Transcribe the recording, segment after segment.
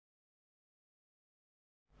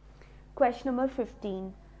Question number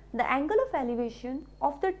 15. The angle of elevation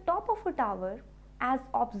of the top of a tower as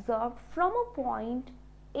observed from a point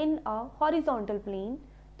in a horizontal plane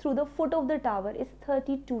through the foot of the tower is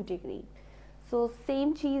 32 degree. So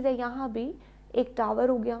same चीज़ है यहाँ भी, एक tower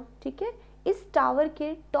हो गया, ठीक है। इस tower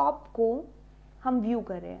के टॉप को हम व्यू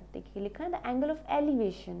कर रहे हैं। देखिए लिखा है the angle of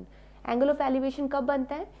elevation. Angle of elevation कब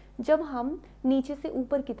बनता है? जब हम नीचे से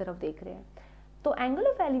ऊपर की तरफ देख रहे हैं। तो एंगल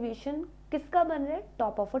ऑफ एलिवेशन किसका बन रहा है?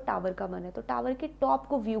 टॉप ऑफ अ टावर का बन रहा है। तो टावर के टॉप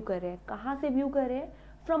को व्यू कर रहे हैं। कहाँ से व्यू कर रहे हैं?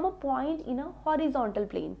 From a point in a horizontal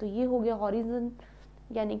plane. तो ये हो गया हॉरिजन,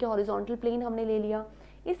 यानी कि हॉरिजॉन्टल प्लेन हमने ले लिया।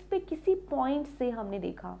 इस पे किसी पॉइंट से हमने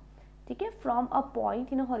देखा, ठीक है। From a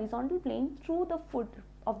point in a horizontal plane through the foot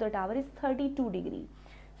of the tower is 32 degree.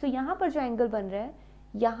 सो यहाँ पर जो एंगल बन रहा है,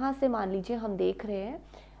 यहाँ से मान लीजिए हम देख रहे हैं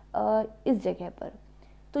इस जगह पर,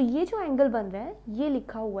 तो ये जो एंगल बन रहा है ये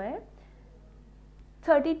लिखा हुआ है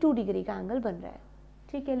 32 डिग्री का एंगल बन रहा है,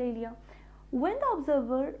 ठीक है, ले लिया। When the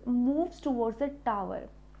observer moves towards the tower,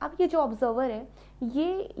 अब ये जो ऑब्जर्वर है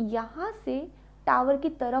ये यहाँ से टावर की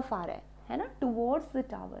तरफ आ रहा है ना, towards the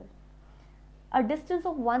tower, a distance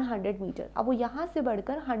of 100 metre. अब वो यहाँ से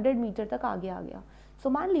बढ़कर 100 मीटर तक आगे आ गया। सो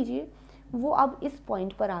मान लीजिए वो अब इस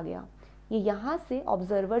पॉइंट पर आ गया। ये यहाँ से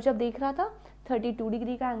ऑब्जर्वर जब देख रहा था 32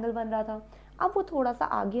 डिग्री का एंगल बन रहा था, अब वो थोड़ा सा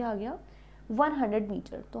आगे आ गया 100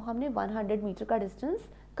 मीटर। तो हमने 100 मीटर का डिस्टेंस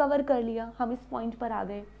कवर कर लिया, हम इस पॉइंट पर आ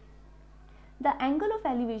गए। The angle of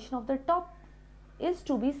elevation of the top is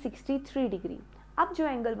to be 63 degree. अब जो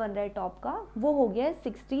एंगल बन रहा है टॉप का वो हो गया है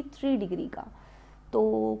 63 डिग्री का। तो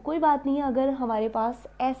कोई बात नहीं है, अगर हमारे पास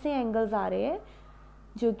ऐसे एंगल्स आ रहे हैं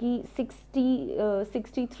जो कि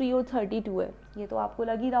 63 और 32 है, ये तो आपको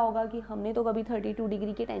लग ही रहा होगा कि हमने तो कभी 32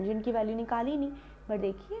 डिग्री के टेंजेंट की वैल्यू निकाली नहीं, बट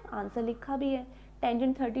देखिए आंसर लिखा भी है।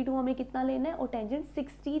 टेंजेंट 32 हमें कितना लेना है और टेंजेंट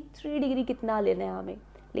 63 डिग्री कितना लेना है हमें,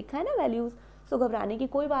 लिखा है ना वैल्यूज़। सो घबराने की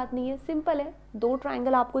कोई बात नहीं है, सिंपल है। दो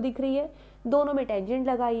ट्राइंगल आपको दिख रही है, दोनों में टेंजेंट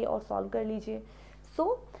लगाइए और सॉल्व कर लीजिए।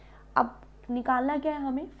 सो अब निकालना क्या है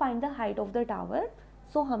हमें? Find the height of the tower.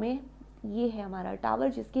 सो हमें ये है हमारा टावर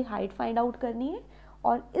जिसकी हाइट फाइंड आउट करनी है,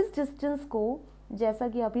 और इस डिस्टेंस को जैसा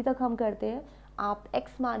कि अभी तक हम करते हैं, आप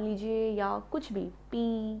x मान लीजिए या कुछ भी p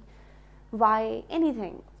y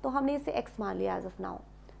एनीथिंग, तो हमने इसे x मान लिया एज ऑफ नाउ।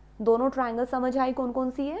 दोनों ट्राइंगल समझ आई कौन कौन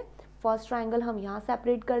सी है? फर्स्ट ट्राइंगल हम यहाँ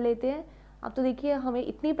सेपरेट कर लेते हैं। अब तो देखिए हमें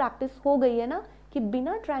इतनी प्रैक्टिस हो गई है ना कि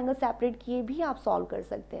बिना ट्राइंगल सेपरेट किए भी आप सॉल्व कर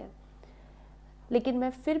सकते हैं, लेकिन मैं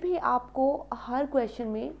फिर भी आपको हर क्वेश्चन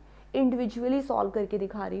में इंडिविजुअली सॉल्व करके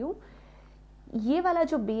दिखा रही हूँ। ये वाला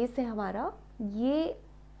जो बेस है हमारा, ये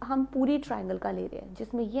हम पूरी ट्राइंगल का ले रहे हैं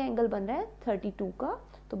जिसमें ये एंगल बन रहा है 32 का।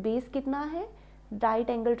 तो बेस कितना है? राइट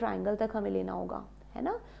एंगल ट्राइंगल तक हमें लेना होगा, है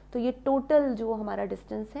ना। तो ये टोटल जो हमारा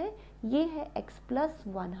डिस्टेंस है ये है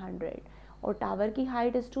x+100, और टावर की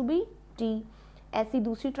height is to be t। ऐसी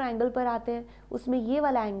दूसरी ट्राइंगल पर आते हैं, उसमें ये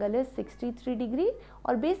वाला एंगल है 63 डिग्री,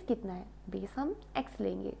 और बेस कितना है? बेस हम x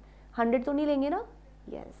लेंगे, 100 तो नहीं लेंगे ना,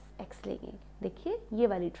 यस x लेंगे। देखिए ये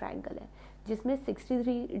वाली ट्राइंगल है जिसमें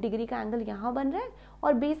 63 डिग्री का एंगल यहाँ बन रहा है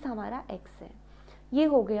और बेस हमारा x है। ये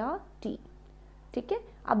हो गया t, ठीक है।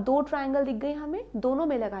 अब दो ट्राइंगल दिख गए हमें, दोनों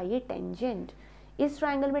में लगाइए टेंजेंट। इस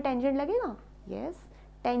ट्राइंगल में टेंजेंट लगेगा, यस,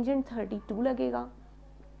 टेंजेंट 32 लगेगा,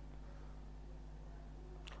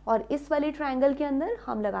 और इस वाली ट्राइंगल के अंदर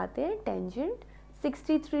हम लगाते हैं टेंजेंट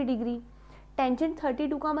 63 डिग्री। टेंजेंट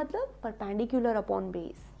 32 का मतलब परपेंडिकुलर अपॉन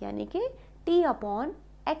बेस, यानी कि t अपॉन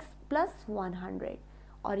x+100,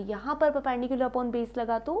 और यहाँ पर परपेंडिकुलर अपॉन बेस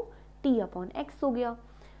लगा तो t अपॉन x हो गया।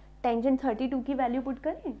 टेंजेंट 32 की वैल्यू पुट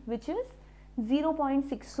करें विच इज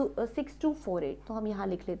 0.6248, तो हम यहाँ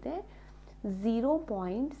लिख लेते हैं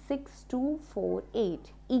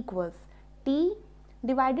 0.6248 equals t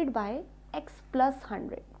divided by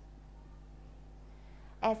x+100।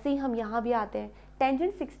 ऐसे ही हम यहाँ भी आते हैं।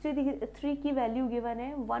 टेंजेंट 63 की वैल्यू गिवन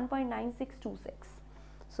है 1.9626,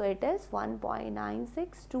 so it is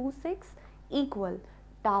 1.9626 equal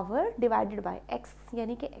tower divided by x,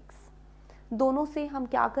 यानी कि x। दोनों से हम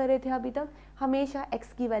क्या कर रहे थे अभी तक? हमेशा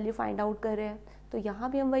x की वैल्यू फाइंड आउट कर रहे हैं, तो यहाँ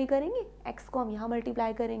भी हम वही करेंगे, x को हम यहाँ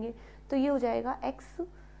मल्टीप्लाई करेंगे, तो ये हो जाएगा x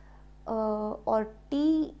और t,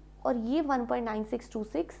 और ये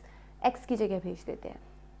 1.9626 x की जगह भेज देते हैं,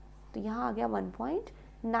 तो यहाँ आ गया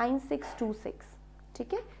 1.9626,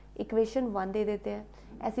 ठीक है। इक्वेशन 1 दे देते हैं।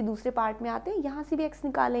 ऐसे दूसरे पार्ट में आते हैं, यहाँ से भी x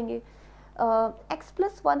निकालेंगे,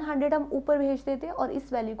 x+100 हम ऊपर भेज देते हैं और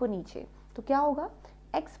इस वैल्यू को नीचे, तो क्या होगा?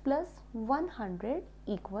 x+100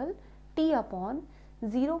 इक्वल t अपॉन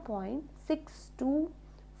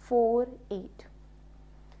 0.6248,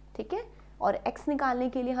 ठीक है। और x निकालने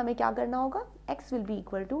के लिए हमें क्या करना होगा? x will be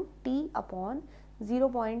equal to t upon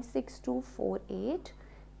 0.6248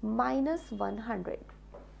 minus 100।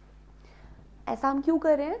 ऐसा हम क्यों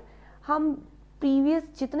कर रहे हैं, हम प्रीवियस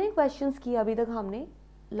जितने क्वेश्चंस किए अभी तक हमने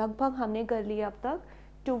लगभग हमने कर लिए अब तक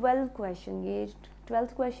 12 क्वेश्चन, ये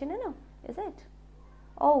 12th क्वेश्चन है ना, is it,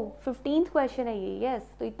 oh 15th question है ये,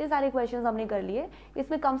 यस। तो इतने सारे क्वेश्चंस हमने कर लिए,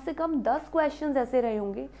 इसमें कम से कम 10 क्वेश्चंस ऐसे रहे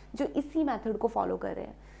होंगे जो इसी मेथड को फॉलो कर रहे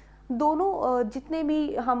हैं। दोनों जितने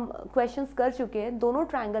भी हम क्वेश्चंस कर चुके हैं, दोनों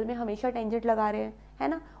ट्रायंगल में हमेशा टेंजेंट लगा रहे हैं, है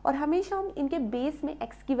ना, और हमेशा हम इनके बेस में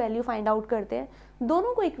x की वैल्यू फाइंड आउट करते हैं,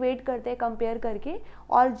 दोनों को इक्वेट करते हैं कंपेयर करके,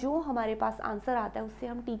 और जो हमारे पास आंसर आता है उससे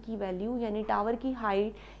हम t की वैल्यू यानी टावर की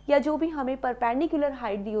हाइट या जो भी हमें परपेंडिकुलर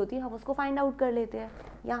हाइट दी होती है हम उसको फाइंड आउट कर लेते हैं।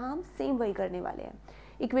 यहाँ हम सेम वही करने वाले हैं।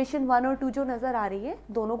 इक्वेशन 1 और 2 जो नज़र आ रही है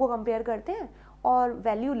दोनों को कंपेयर करते हैं और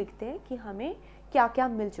वैल्यू लिखते हैं कि हमें क्या क्या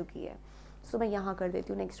मिल चुकी है। सो मैं यहाँ कर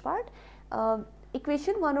देती हूँ नेक्स्ट पार्ट।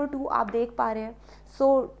 इक्वेशन 1 और 2 आप देख पा रहे हैं।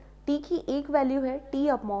 सो t की एक वैल्यू है t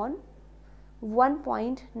अपॉन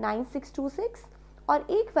 1.9626 और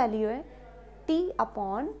एक वैल्यू है t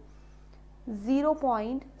अपॉन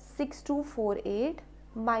 0.6248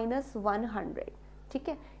 माइनस 100, ठीक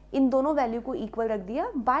है। इन दोनों वैल्यू को इक्वल रख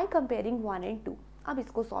दिया बाय कंपेयरिंग 1 एंड 2। अब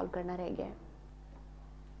इसको सॉल्व करना रह गया है।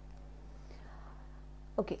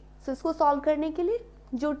 ओके, सो इसको सॉल्व करने के लिए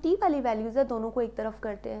जो t वाली वैल्यूज है दोनों को एक तरफ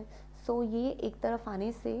करते हैं। सो ये एक तरफ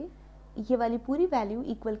आने से ये वाली पूरी वैल्यू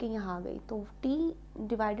इक्वल के यहाँ आ गई, तो t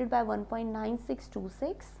डिवाइडेड बाय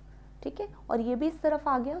 1.9626, ठीक है, और ये भी इस तरफ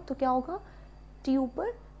आ गया, तो क्या होगा t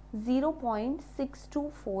ऊपर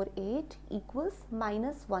 0.6248 इक्वल्स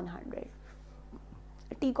माइनस 100।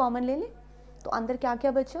 t कॉमन ले लें तो अंदर क्या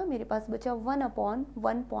क्या बचा, मेरे पास बचा 1 upon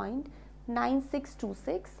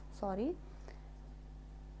 1.9626 sorry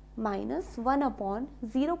minus 1 upon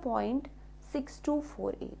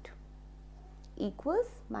 0.6248 equals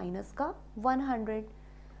minus का 100।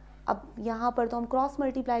 अब यहाँ पर तो हम क्रॉस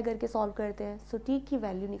मल्टीप्लाई करके सॉल्व करते हैं। सो t की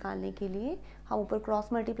वैल्यू निकालने के लिए हम ऊपर क्रॉस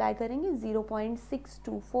मल्टीप्लाई करेंगे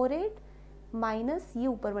 0.6248 माइनस ये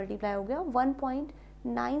ऊपर मल्टीप्लाई हो गया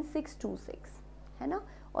 1.9626, है ना,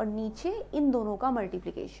 और नीचे इन दोनों का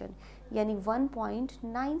मल्टीप्लिकेशन यानी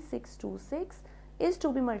 1.9626 is to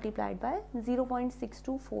be multiplied by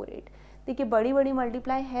 0.6248। देखिए बड़ी बड़ी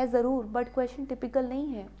मल्टीप्लाई है ज़रूर, बट क्वेश्चन टिपिकल नहीं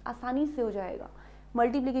है, आसानी से हो जाएगा।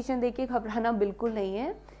 मल्टीप्लिकेशन देखिए घबराना बिल्कुल नहीं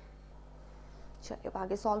है। चलिए अब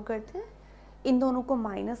आगे सॉल्व करते हैं। इन दोनों को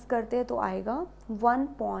माइनस करते हैं तो आएगा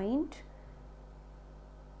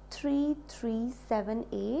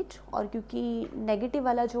 1.3378, और क्योंकि नेगेटिव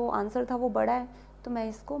वाला जो आंसर था वो बड़ा है तो मैं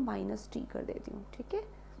इसको माइनस t कर देती हूँ, ठीक है।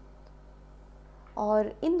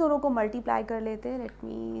 और इन दोनों को मल्टीप्लाई कर लेते हैं। Let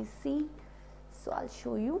me C, so I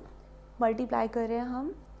show you. Multiply कर रहे हैं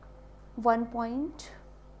हम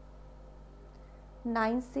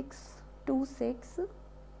 1.9626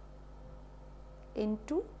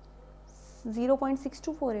 इंटू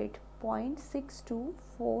 0.6248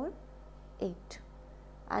 0.6248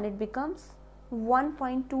 and it becomes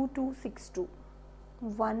 1.2262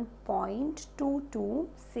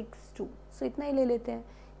 1.2262। सो इतना ही ले लेते हैं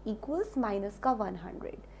इक्वल्स माइनस का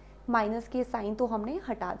 100। माइनस के साइन तो हमने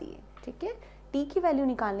हटा दिए, ठीक है। t की वैल्यू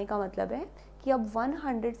निकालने का मतलब है कि अब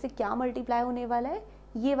 100 से क्या मल्टीप्लाई होने वाला है,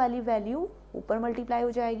 ये वाली वैल्यू ऊपर मल्टीप्लाई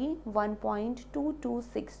हो जाएगी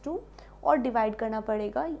 1.2262 और डिवाइड करना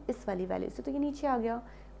पड़ेगा इस वाली वैल्यू से, तो ये नीचे आ गया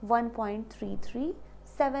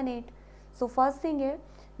 1.3378। सो फर्स्ट थिंग है,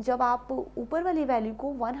 जब आप ऊपर वाली वैल्यू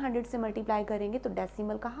को 100 से मल्टीप्लाई करेंगे तो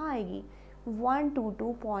डेसिमल कहाँ आएगी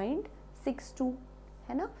 122.62,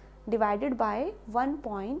 है ना, डिवाइडेड बाय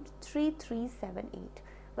 1.3378।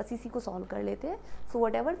 बस इसी को सॉल्व कर लेते हैं। So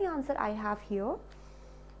what ever the answer I have here,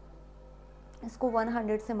 इसको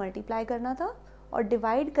 100 से मल्टीप्लाई करना था और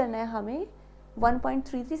डिवाइड करना है हमें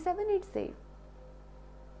 1.3378 से,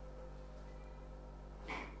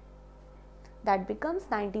 दैट बिकम्स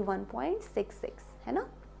 91.66, है ना।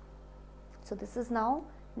 So this is now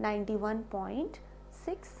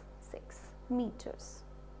 91.66 meters.